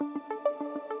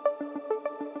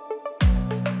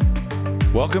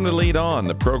Welcome to Lead On,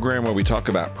 the program where we talk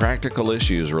about practical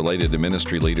issues related to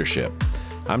ministry leadership.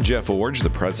 I'm Jeff Iorg, the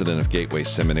president of Gateway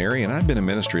Seminary, and I've been a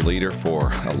ministry leader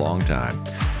for a long time,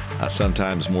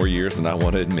 sometimes more years than I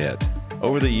want to admit.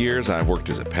 Over the years, I've worked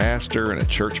as a pastor and a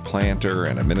church planter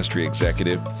and a ministry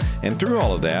executive, and through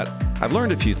all of that, I've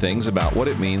learned a few things about what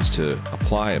it means to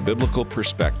apply a biblical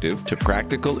perspective to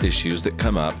practical issues that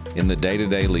come up in the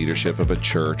day-to-day leadership of a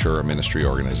church or a ministry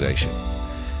organization.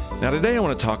 Now, today I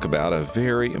want to talk about a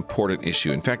very important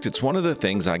issue. In fact, it's one of the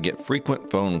things I get frequent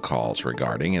phone calls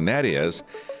regarding, and that is,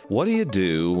 what do you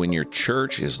do when your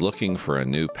church is looking for a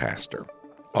new pastor?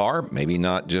 Or maybe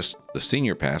not just the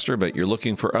senior pastor, but you're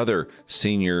looking for other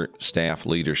senior staff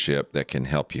leadership that can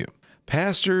help you.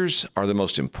 Pastors are the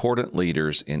most important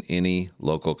leaders in any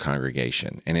local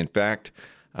congregation. And in fact,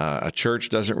 a church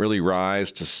doesn't really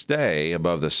rise to stay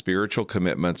above the spiritual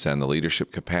commitments and the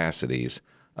leadership capacities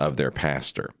of their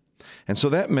pastor. And so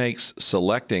that makes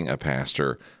selecting a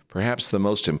pastor perhaps the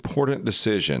most important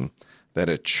decision that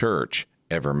a church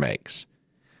ever makes.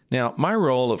 Now, my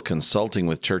role of consulting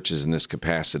with churches in this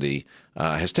capacity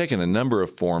has taken a number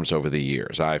of forms over the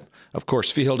years. I've, of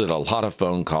course, fielded a lot of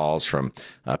phone calls from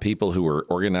people who are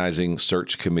organizing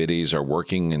search committees or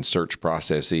working in search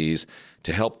processes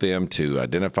to help them to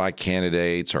identify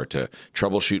candidates or to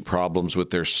troubleshoot problems with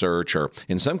their search, or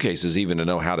in some cases, even to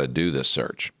know how to do the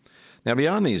search. Now,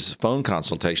 beyond these phone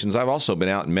consultations, I've also been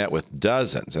out and met with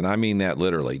dozens, and I mean that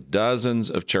literally, dozens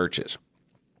of churches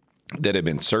that have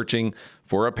been searching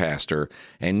for a pastor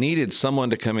and needed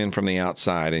someone to come in from the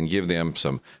outside and give them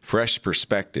some fresh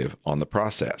perspective on the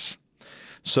process.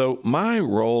 So my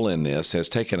role in this has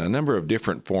taken a number of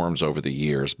different forms over the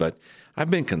years, but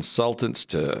I've been consultants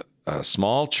to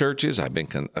small churches. I've been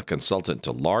a consultant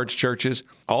to large churches.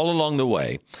 All along the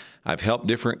way, I've helped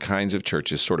different kinds of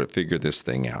churches sort of figure this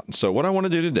thing out. And so what I want to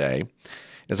do today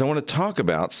is I want to talk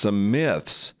about some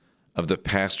myths of the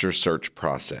pastor search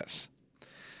process.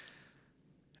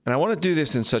 And I want to do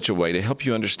this in such a way to help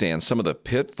you understand some of the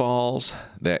pitfalls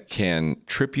that can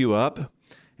trip you up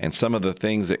and some of the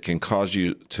things that can cause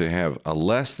you to have a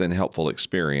less than helpful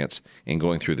experience in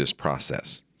going through this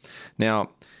process. Now,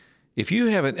 if you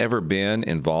haven't ever been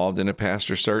involved in a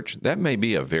pastor search, that may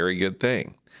be a very good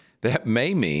thing. That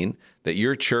may mean that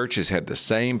your church has had the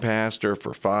same pastor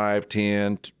for 5,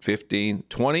 10, 15,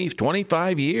 20,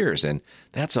 25 years, and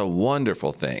that's a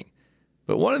wonderful thing.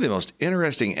 But one of the most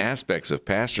interesting aspects of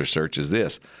pastor search is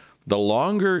this. The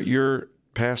longer your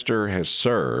pastor has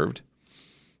served,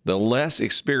 the less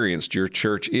experienced your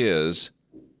church is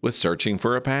with searching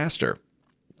for a pastor.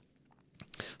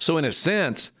 So in a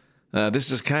sense, this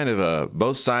is kind of a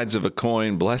both sides of a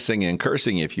coin, blessing and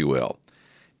cursing, if you will.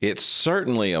 It's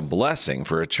certainly a blessing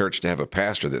for a church to have a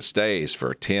pastor that stays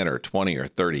for 10 or 20 or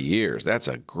 30 years. That's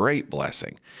a great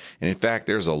blessing. And in fact,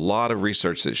 there's a lot of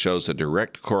research that shows a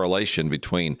direct correlation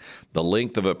between the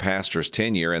length of a pastor's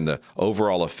tenure and the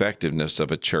overall effectiveness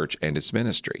of a church and its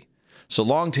ministry. So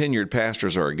long-tenured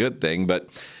pastors are a good thing, but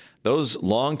those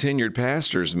long-tenured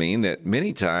pastors mean that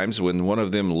many times when one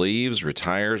of them leaves,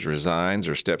 retires, resigns,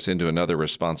 or steps into another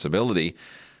responsibility,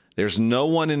 there's no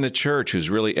one in the church who's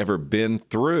really ever been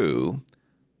through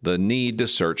the need to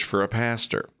search for a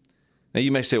pastor. Now, you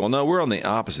may say, well, no, we're on the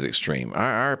opposite extreme.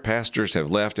 Our pastors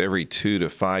have left every 2 to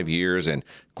 5 years, and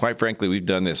quite frankly, we've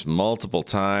done this multiple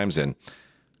times, and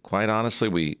quite honestly,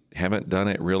 we haven't done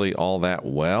it really all that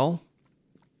well.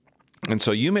 And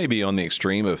so you may be on the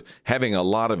extreme of having a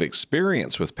lot of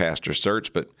experience with pastor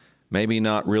search, but maybe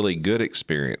not really good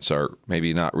experience or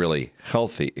maybe not really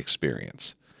healthy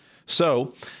experience.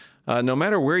 So no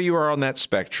matter where you are on that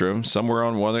spectrum, somewhere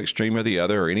on one extreme or the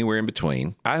other or anywhere in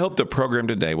between, I hope the program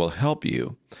today will help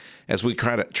you as we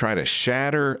try to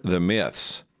shatter the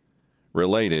myths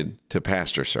related to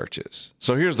pastor searches.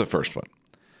 So here's the first one.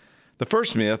 The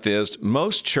first myth is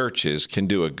most churches can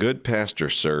do a good pastor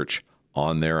search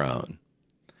on their own.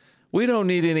 We don't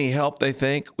need any help, they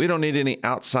think. We don't need any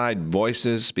outside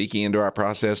voices speaking into our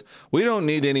process. We don't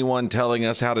need anyone telling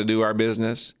us how to do our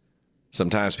business.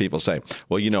 Sometimes people say,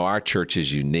 well, our church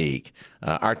is unique.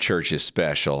 Our church is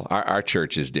special. Our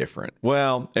church is different.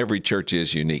 Well, every church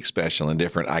is unique, special, and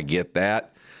different. I get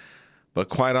that. But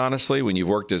quite honestly, when you've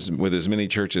worked with as many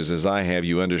churches as I have,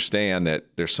 you understand that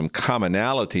there's some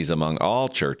commonalities among all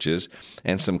churches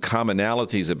and some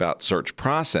commonalities about search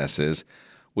processes,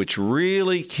 which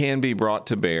really can be brought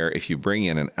to bear if you bring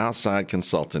in an outside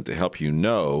consultant to help you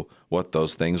know what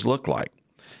those things look like.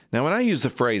 Now, when I use the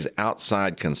phrase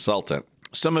outside consultant,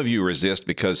 some of you resist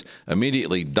because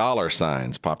immediately dollar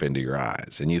signs pop into your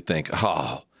eyes, and you think,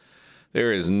 oh,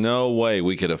 There is no way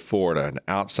we could afford an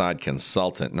outside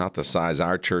consultant, not the size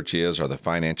our church is or the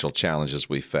financial challenges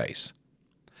we face.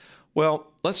 Well,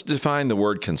 let's define the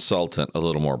word consultant a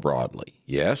little more broadly.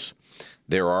 Yes,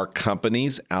 there are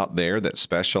companies out there that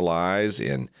specialize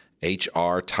in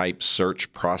HR-type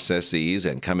search processes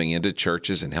and coming into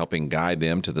churches and helping guide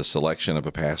them to the selection of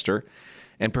a pastor.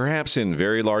 And perhaps in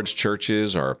very large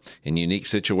churches or in unique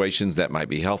situations that might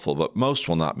be helpful, but most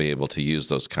will not be able to use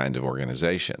those kind of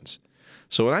organizations.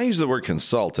 So when I use the word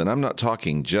consultant, I'm not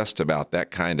talking just about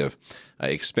that kind of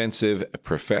expensive,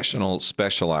 professional,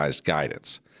 specialized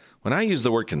guidance. When I use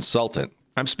the word consultant,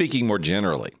 I'm speaking more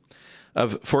generally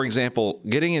of, for example,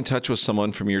 getting in touch with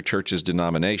someone from your church's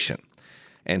denomination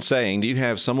and saying, do you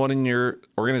have someone in your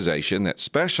organization that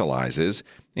specializes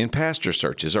in pastor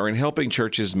searches or in helping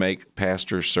churches make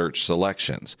pastor search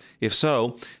selections? If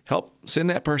so, send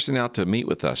that person out to meet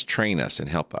with us, train us, and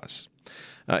help us.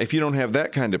 If you don't have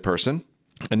that kind of person,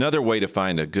 another way to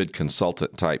find a good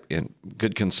consultant type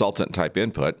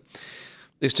input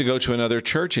is to go to another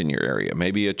church in your area,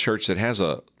 maybe a church that has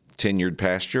a tenured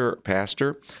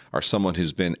pastor or someone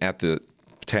who's been at the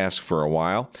task for a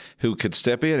while who could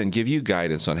step in and give you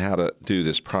guidance on how to do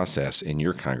this process in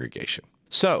your congregation.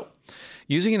 So,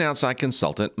 using an outside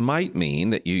consultant might mean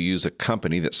that you use a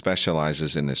company that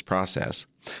specializes in this process,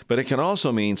 but it can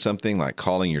also mean something like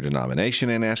calling your denomination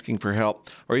and asking for help,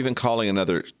 or even calling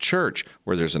another church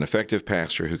where there's an effective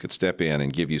pastor who could step in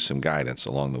and give you some guidance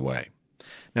along the way.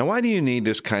 Now, why do you need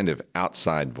this kind of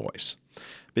outside voice?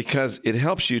 Because it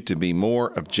helps you to be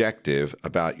more objective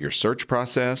about your search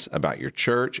process, about your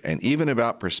church, and even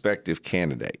about prospective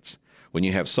candidates. When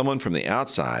you have someone from the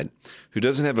outside who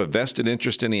doesn't have a vested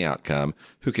interest in the outcome,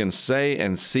 who can say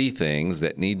and see things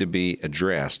that need to be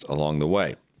addressed along the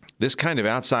way. This kind of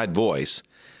outside voice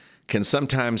can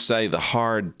sometimes say the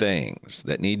hard things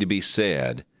that need to be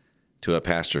said to a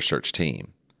pastor search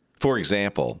team. For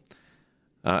example,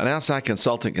 an outside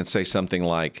consultant can say something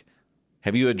like,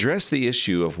 have you addressed the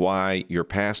issue of why your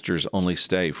pastors only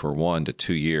stay for 1 to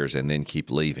 2 years and then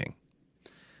keep leaving?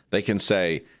 They can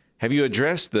say, have you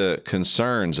addressed the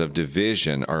concerns of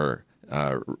division or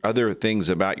other things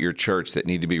about your church that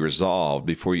need to be resolved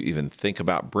before you even think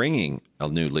about bringing a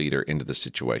new leader into the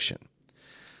situation?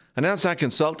 An outside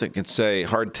consultant can say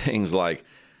hard things like,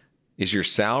 is your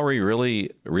salary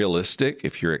really realistic?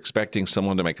 If you're expecting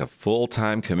someone to make a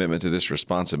full-time commitment to this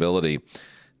responsibility,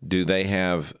 do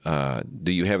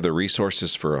you have the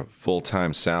resources for a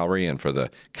full-time salary and for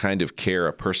the kind of care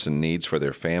a person needs for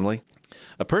their family?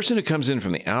 A person who comes in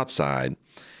from the outside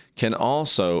can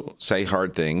also say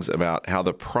hard things about how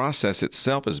the process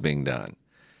itself is being done.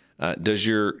 Does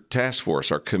your task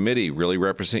force or committee really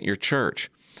represent your church?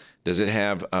 Does it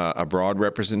have a broad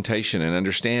representation and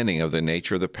understanding of the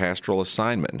nature of the pastoral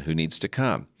assignment and who needs to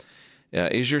come?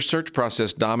 Is your search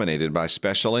process dominated by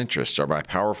special interests or by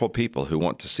powerful people who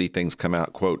want to see things come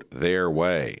out, quote, their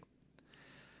way?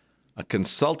 A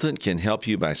consultant can help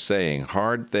you by saying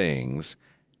hard things,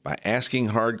 by asking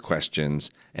hard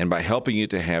questions, and by helping you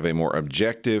to have a more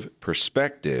objective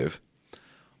perspective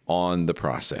on the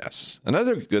process.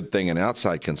 Another good thing an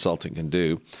outside consultant can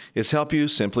do is help you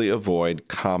simply avoid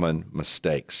common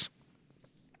mistakes.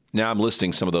 Now, I'm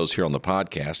listing some of those here on the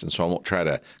podcast, and so I won't try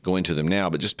to go into them now,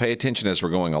 but just pay attention as we're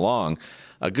going along.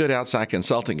 A good outside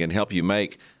consultant can help you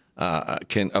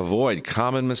can avoid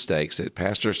common mistakes that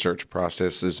pastor search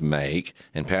processes make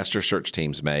and pastor search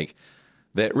teams make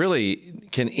that really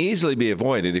can easily be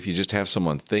avoided if you just have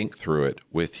someone think through it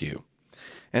with you.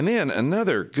 And then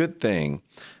another good thing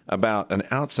about an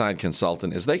outside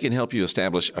consultant is they can help you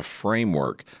establish a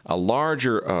framework, a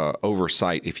larger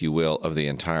oversight, if you will, of the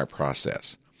entire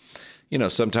process. You know,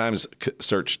 sometimes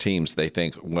search teams, they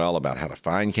think well about how to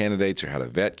find candidates or how to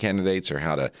vet candidates or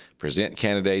how to present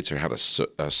candidates or how to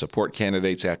support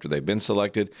candidates after they've been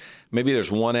selected. Maybe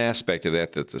there's one aspect of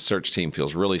that the search team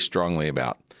feels really strongly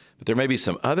about. But there may be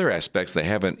some other aspects they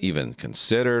haven't even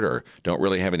considered or don't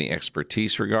really have any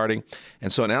expertise regarding.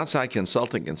 And so an outside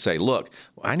consultant can say, look,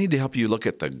 I need to help you look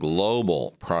at the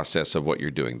global process of what you're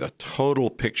doing, the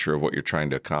total picture of what you're trying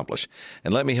to accomplish.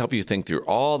 And let me help you think through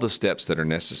all the steps that are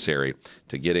necessary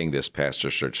to getting this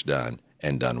pastor search done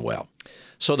and done well.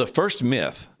 So the first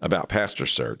myth about pastor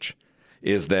search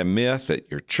is the myth that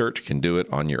your church can do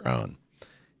it on your own.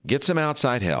 Get some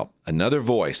outside help, another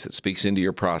voice that speaks into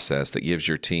your process that gives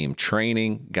your team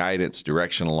training, guidance,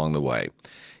 direction along the way.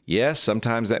 Yes,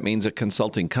 sometimes that means a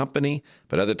consulting company,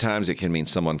 but other times it can mean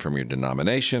someone from your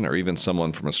denomination or even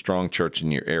someone from a strong church in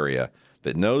your area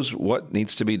that knows what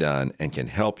needs to be done and can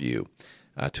help you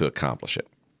to accomplish it.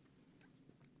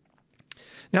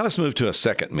 Now let's move to a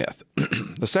second myth.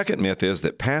 The second myth is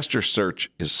that pastor search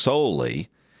is solely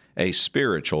a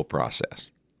spiritual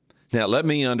process. Now let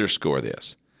me underscore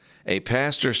this. A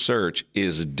pastor search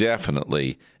is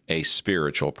definitely a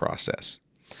spiritual process.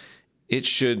 It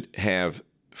should have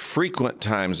frequent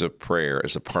times of prayer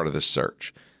as a part of the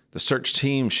search. The search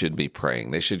team should be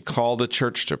praying. They should call the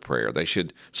church to prayer. They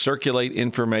should circulate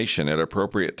information at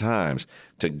appropriate times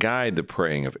to guide the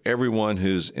praying of everyone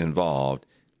who's involved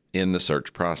in the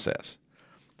search process.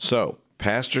 So,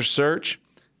 pastor search,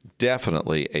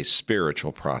 definitely a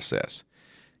spiritual process.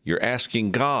 You're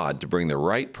asking God to bring the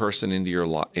right person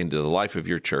into the life of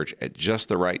your church at just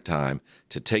the right time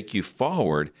to take you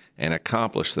forward and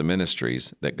accomplish the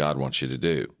ministries that God wants you to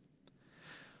do.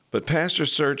 But pastor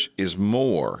search is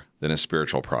more than a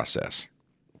spiritual process.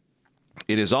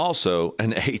 It is also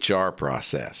an HR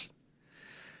process.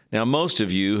 Now, most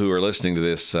of you who are listening to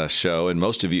this show, and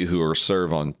most of you who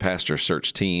serve on pastor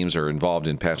search teams or involved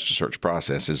in pastor search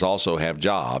processes also have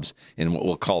jobs in what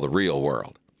we'll call the real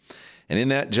world. And in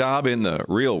that job in the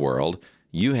real world,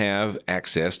 you have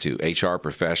access to HR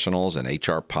professionals and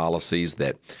HR policies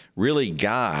that really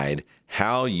guide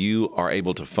how you are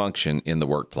able to function in the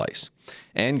workplace.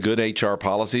 And good HR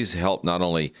policies help not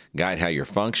only guide how you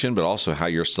function, but also how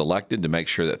you're selected to make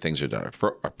sure that things are done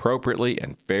appropriately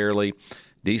and fairly,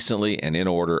 decently, and in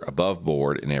order, above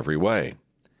board in every way.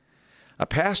 A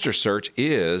pastor search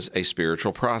is a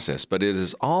spiritual process, but it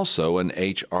is also an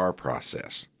HR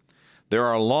process. There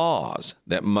are laws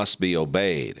that must be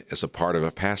obeyed as a part of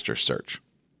a pastor search.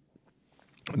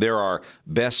 There are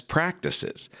best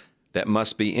practices that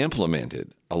must be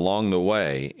implemented along the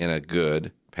way in a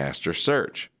good pastor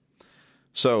search.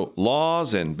 So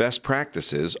laws and best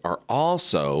practices are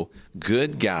also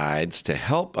good guides to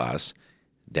help us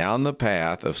down the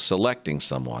path of selecting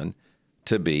someone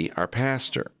to be our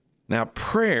pastor. Now,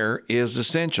 prayer is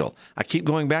essential. I keep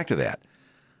going back to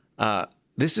that.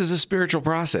 This is a spiritual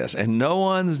process, and no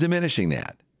one's diminishing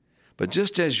that. But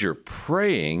just as you're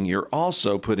praying, you're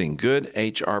also putting good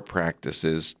HR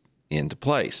practices into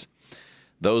place.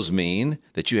 Those mean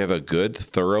that you have a good,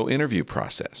 thorough interview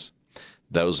process.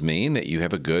 Those mean that you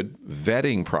have a good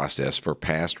vetting process for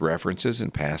past references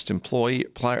and past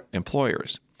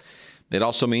employers. It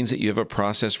also means that you have a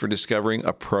process for discovering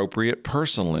appropriate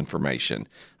personal information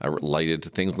related to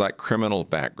things like criminal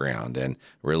background and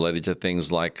related to things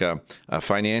like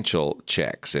financial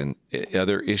checks and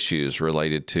other issues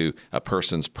related to a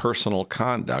person's personal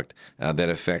conduct that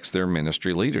affects their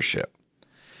ministry leadership.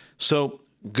 So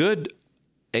good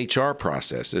HR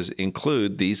processes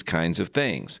include these kinds of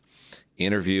things: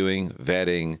 interviewing,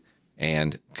 vetting,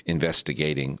 and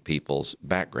investigating people's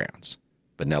backgrounds.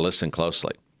 But now listen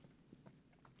closely.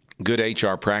 Good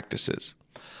HR practices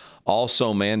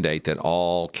also mandate that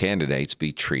all candidates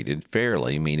be treated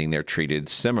fairly, meaning they're treated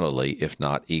similarly, if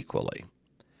not equally.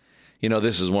 You know,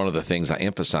 this is one of the things I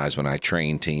emphasize when I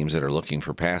train teams that are looking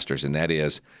for pastors, and that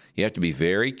is you have to be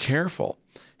very careful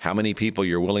how many people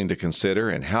you're willing to consider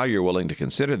and how you're willing to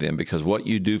consider them, because what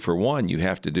you do for one, you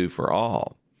have to do for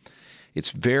all.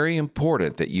 It's very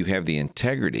important that you have the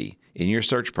integrity in your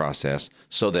search process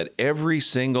so that every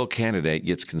single candidate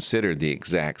gets considered the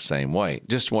exact same way.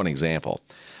 Just one example.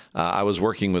 I was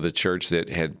working with a church that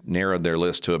had narrowed their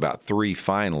list to about 3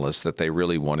 finalists that they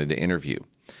really wanted to interview.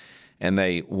 And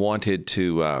they wanted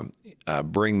to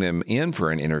bring them in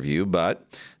for an interview, but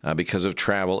because of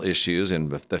travel issues and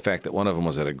the fact that one of them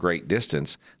was at a great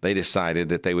distance, they decided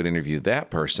that they would interview that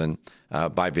person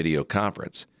by video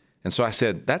conference. And so I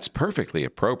said, that's perfectly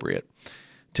appropriate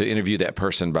to interview that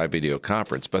person by video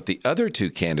conference. But the other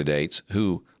 2 candidates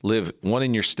who live, one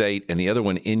in your state and the other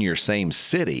one in your same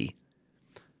city,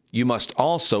 you must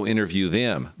also interview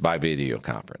them by video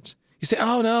conference. You say,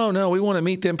 oh, no, we want to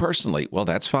meet them personally. Well,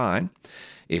 that's fine.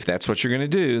 If that's what you're going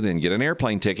to do, then get an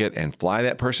airplane ticket and fly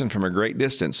that person from a great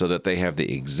distance so that they have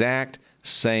the exact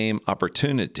same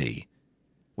opportunity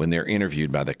when they're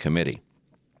interviewed by the committee.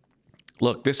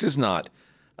 Look, this is not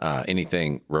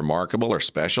anything remarkable or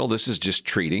special. This is just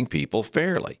treating people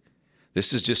fairly.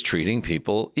 This is just treating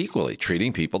people equally,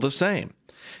 treating people the same.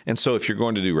 And so if you're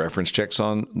going to do reference checks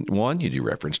on one, you do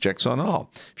reference checks on all.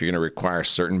 If you're going to require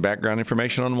certain background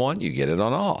information on one, you get it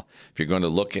on all. If you're going to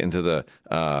look into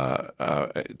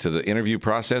the interview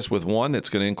process with one that's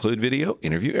going to include video,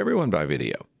 interview everyone by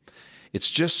video.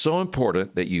 It's just so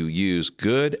important that you use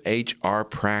good HR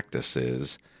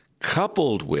practices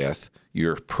coupled with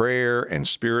your prayer and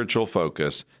spiritual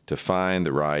focus to find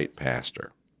the right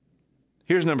pastor.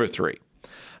 Here's number 3.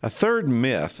 A third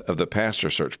myth of the pastor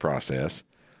search process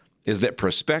is that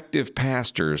prospective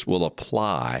pastors will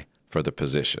apply for the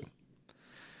position.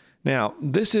 Now,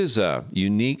 this is a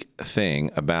unique thing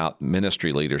about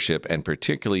ministry leadership, and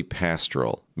particularly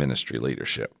pastoral ministry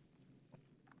leadership.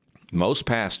 Most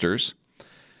pastors,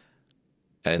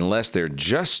 unless they're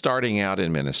just starting out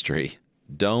in ministry,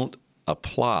 don't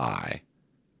apply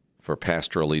for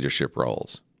pastoral leadership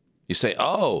roles. You say,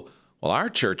 oh, well, our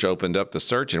church opened up the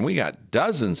search and we got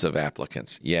dozens of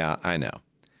applicants. Yeah, I know.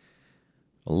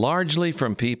 Largely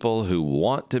from people who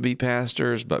want to be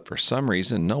pastors, but for some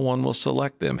reason, no one will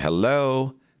select them.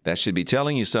 Hello, that should be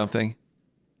telling you something.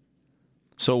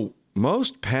 So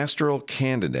most pastoral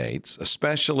candidates,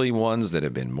 especially ones that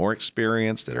have been more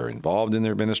experienced, that are involved in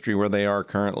their ministry where they are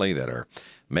currently, that are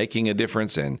making a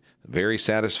difference and very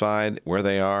satisfied where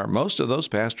they are, most of those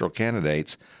pastoral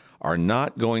candidates are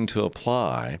not going to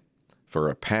apply for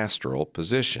a pastoral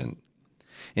position.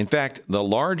 In fact, the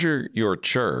larger your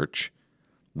church,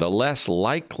 the less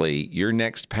likely your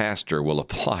next pastor will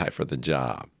apply for the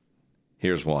job.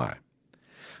 Here's why.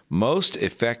 Most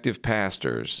effective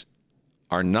pastors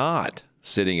are not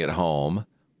sitting at home,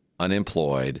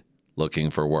 unemployed, looking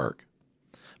for work.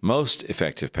 Most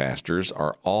effective pastors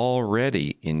are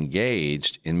already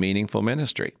engaged in meaningful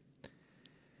ministry.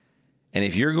 And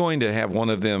if you're going to have one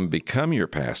of them become your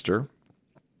pastor,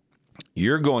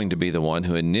 you're going to be the one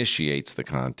who initiates the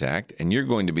contact, and you're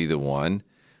going to be the one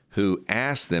who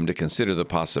asks them to consider the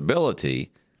possibility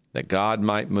that God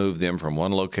might move them from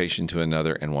one location to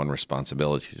another and one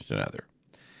responsibility to another.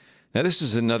 Now, this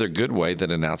is another good way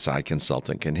that an outside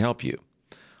consultant can help you.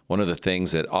 One of the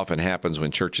things that often happens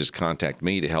when churches contact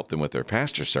me to help them with their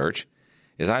pastor search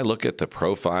is I look at the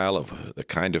profile of the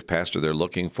kind of pastor they're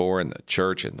looking for in the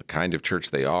church and the kind of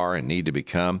church they are and need to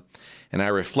become. And I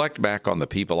reflect back on the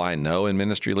people I know in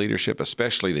ministry leadership,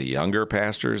 especially the younger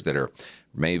pastors that are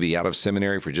maybe out of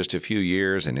seminary for just a few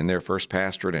years and in their first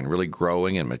pastorate and really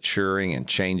growing and maturing and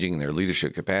changing their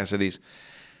leadership capacities.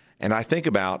 And I think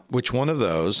about which one of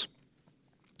those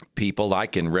people I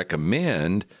can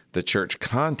recommend the church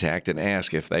contact and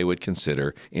ask if they would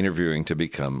consider interviewing to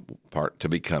become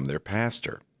their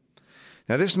pastor.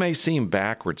 Now, this may seem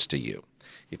backwards to you.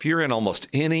 If you're in almost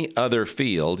any other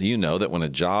field, you know that when a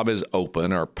job is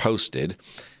open or posted,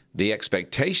 the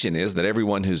expectation is that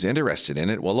everyone who's interested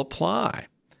in it will apply.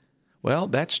 Well,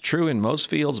 that's true in most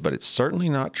fields, but it's certainly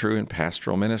not true in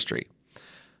pastoral ministry.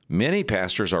 Many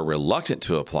pastors are reluctant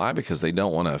to apply because they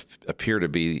don't want to appear to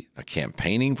be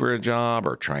campaigning for a job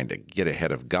or trying to get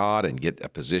ahead of God and get a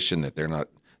position that they're not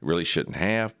really shouldn't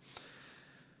have.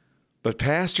 But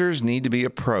pastors need to be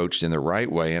approached in the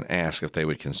right way and asked if they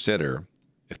would consider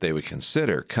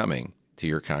coming to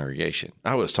your congregation.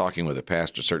 I was talking with a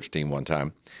pastor search team one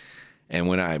time, and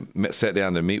when I sat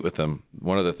down to meet with them,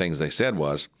 one of the things they said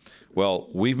was, well,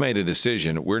 we've made a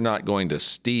decision. We're not going to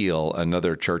steal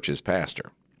another church's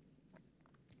pastor.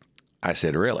 I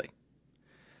said, really?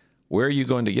 Where are you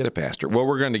going to get a pastor? Well,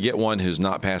 we're going to get one who's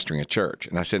not pastoring a church.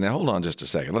 And I said, now hold on just a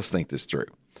second. Let's think this through.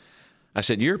 I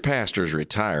said, your pastor's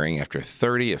retiring after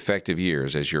 30 effective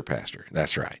years as your pastor.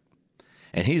 That's right.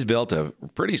 And he's built a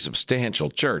pretty substantial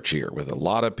church here with a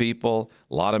lot of people,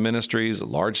 a lot of ministries, a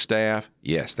large staff.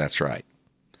 Yes, that's right.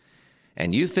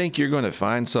 And you think you're going to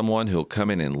find someone who'll come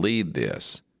in and lead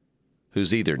this,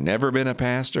 who's either never been a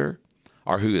pastor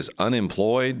or who is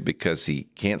unemployed because he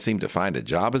can't seem to find a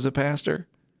job as a pastor?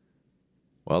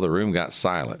 Well, the room got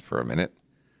silent for a minute.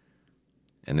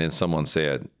 And then someone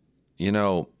said, you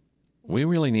know, we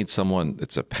really need someone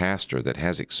that's a pastor that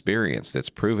has experience, that's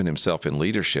proven himself in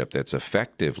leadership, that's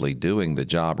effectively doing the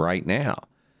job right now.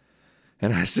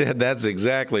 And I said, that's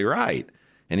exactly right.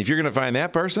 And if you're going to find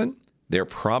that person, they're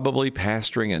probably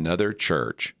pastoring another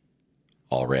church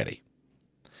already.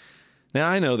 Now,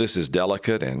 I know this is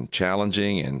delicate and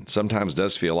challenging and sometimes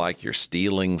does feel like you're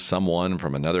stealing someone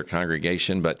from another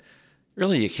congregation, but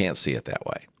really you can't see it that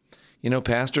way. You know,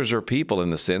 pastors are people in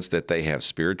the sense that they have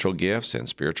spiritual gifts and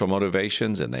spiritual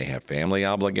motivations, and they have family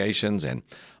obligations, and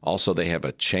also they have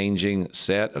a changing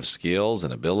set of skills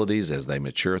and abilities as they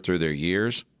mature through their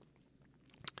years.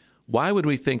 Why would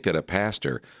we think that a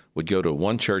pastor would go to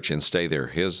one church and stay there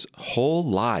his whole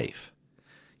life?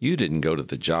 You didn't go to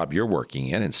the job you're working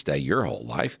in and stay your whole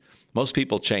life. Most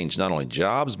people change not only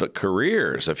jobs, but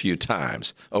careers a few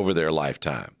times over their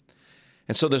lifetime.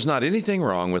 And so there's not anything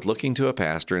wrong with looking to a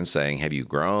pastor and saying, have you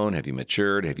grown? Have you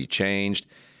matured? Have you changed?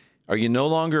 Are you no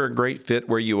longer a great fit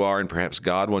where you are, and perhaps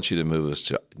God wants you to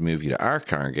move you to our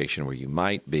congregation where you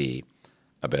might be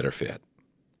a better fit?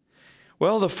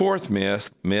 Well, the fourth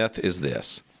myth is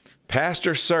this.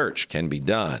 Pastor search can be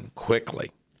done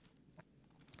quickly.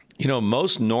 You know,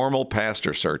 most normal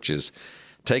pastor searches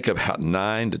take about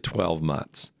 9 to 12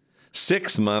 months.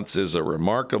 6 months is a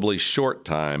remarkably short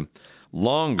time,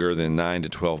 longer than 9 to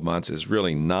 12 months is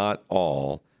really not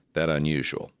all that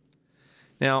unusual.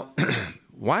 Now,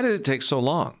 why did it take so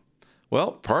long?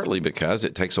 Well, partly because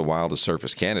it takes a while to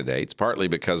surface candidates, partly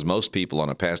because most people on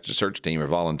a pastor search team are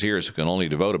volunteers who can only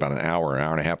devote about an hour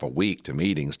and a half a week to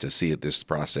meetings to see this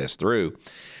process through.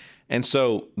 And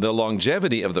so the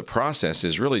longevity of the process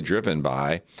is really driven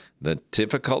by the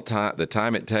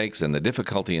time it takes and the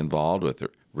difficulty involved with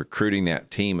recruiting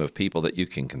that team of people that you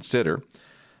can consider.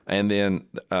 And then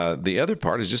the other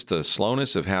part is just the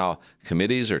slowness of how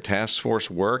committees or task force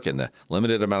work and the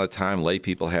limited amount of time lay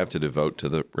people have to devote to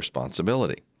the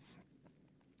responsibility.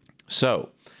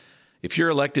 So if you're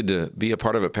elected to be a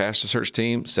part of a pastor search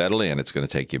team, settle in. It's going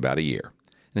to take you about a year.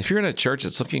 And if you're in a church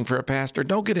that's looking for a pastor,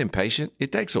 don't get impatient.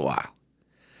 It takes a while.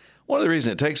 One of the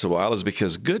reasons it takes a while is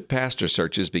because good pastor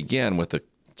searches begin with the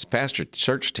pastor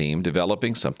search team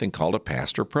developing something called a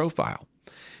pastor profile.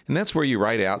 And that's where you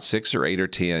write out 6 or 8 or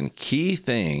 10 key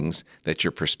things that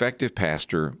your prospective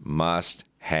pastor must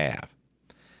have.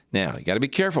 Now, you got to be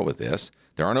careful with this.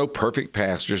 There are no perfect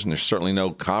pastors, and there's certainly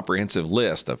no comprehensive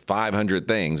list of 500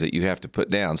 things that you have to put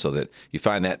down so that you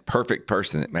find that perfect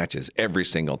person that matches every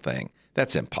single thing.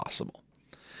 That's impossible.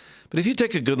 But if you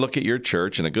take a good look at your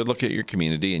church and a good look at your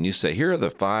community and you say, here are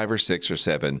the 5 or 6 or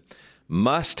 7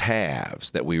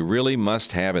 must-haves that we really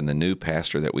must have in the new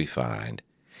pastor that we find,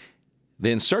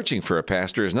 then searching for a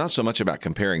pastor is not so much about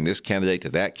comparing this candidate to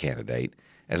that candidate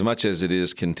as much as it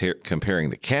is comparing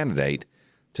the candidate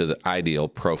to the ideal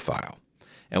profile.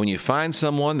 And when you find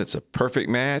someone that's a perfect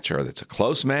match or that's a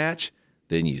close match,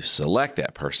 then you select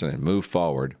that person and move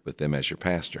forward with them as your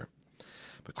pastor.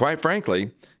 But quite frankly,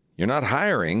 you're not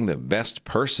hiring the best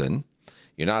person.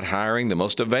 You're not hiring the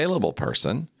most available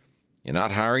person. You're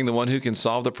not hiring the one who can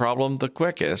solve the problem the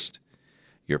quickest.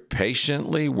 You're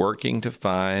patiently working to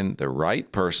find the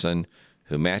right person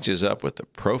who matches up with the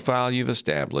profile you've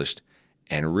established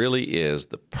and really is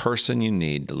the person you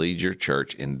need to lead your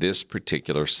church in this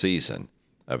particular season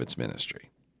of its ministry.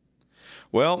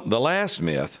 Well, the last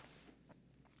myth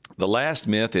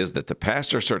is that the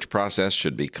pastor search process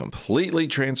should be completely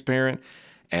transparent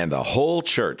and the whole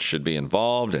church should be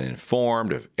involved and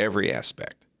informed of every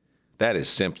aspect. That is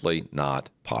simply not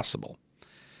possible.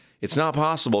 It's not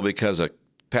possible because a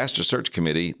pastor search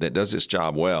committee that does its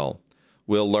job well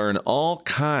will learn all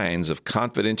kinds of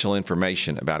confidential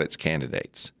information about its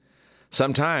candidates.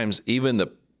 Sometimes even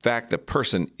the fact the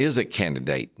person is a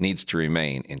candidate needs to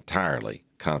remain entirely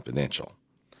confidential.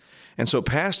 And so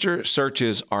pastor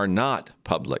searches are not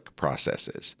public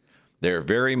processes. They're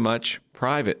very much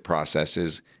private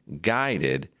processes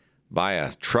guided by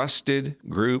a trusted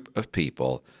group of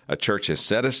people a church has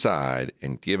set aside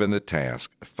and given the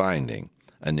task of finding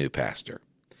a new pastor.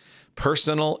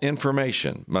 Personal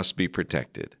information must be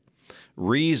protected.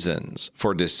 Reasons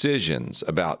for decisions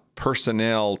about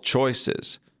personnel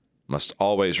choices must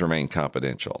always remain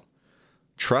confidential.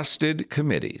 Trusted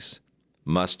committees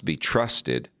must be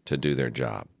trusted to do their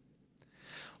job.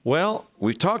 Well,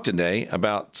 we've talked today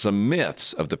about some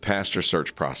myths of the pastor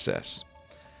search process.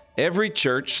 Every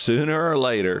church, sooner or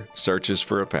later, searches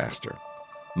for a pastor.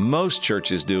 Most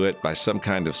churches do it by some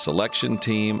kind of selection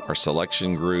team or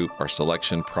selection group or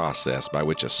selection process by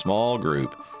which a small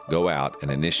group go out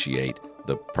and initiate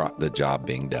the job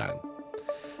being done.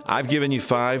 I've given you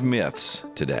 5 myths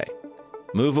today.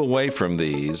 Move away from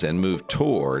these and move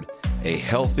toward a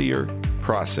healthier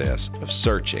process of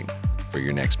searching for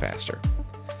your next pastor.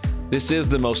 This is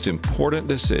the most important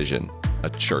decision a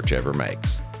church ever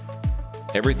makes.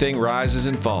 Everything rises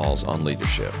and falls on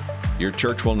leadership. Your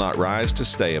church will not rise to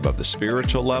stay above the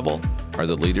spiritual level or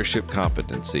the leadership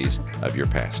competencies of your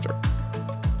pastor.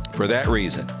 For that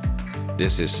reason,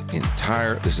 this is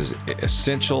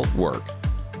essential work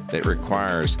that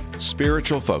requires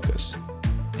spiritual focus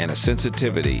and a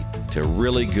sensitivity to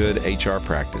really good HR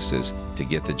practices to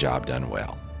get the job done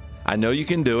well. I know you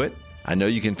can do it. I know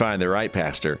you can find the right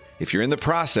pastor. If you're in the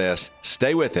process,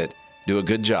 stay with it. Do a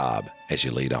good job as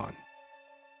you lead on.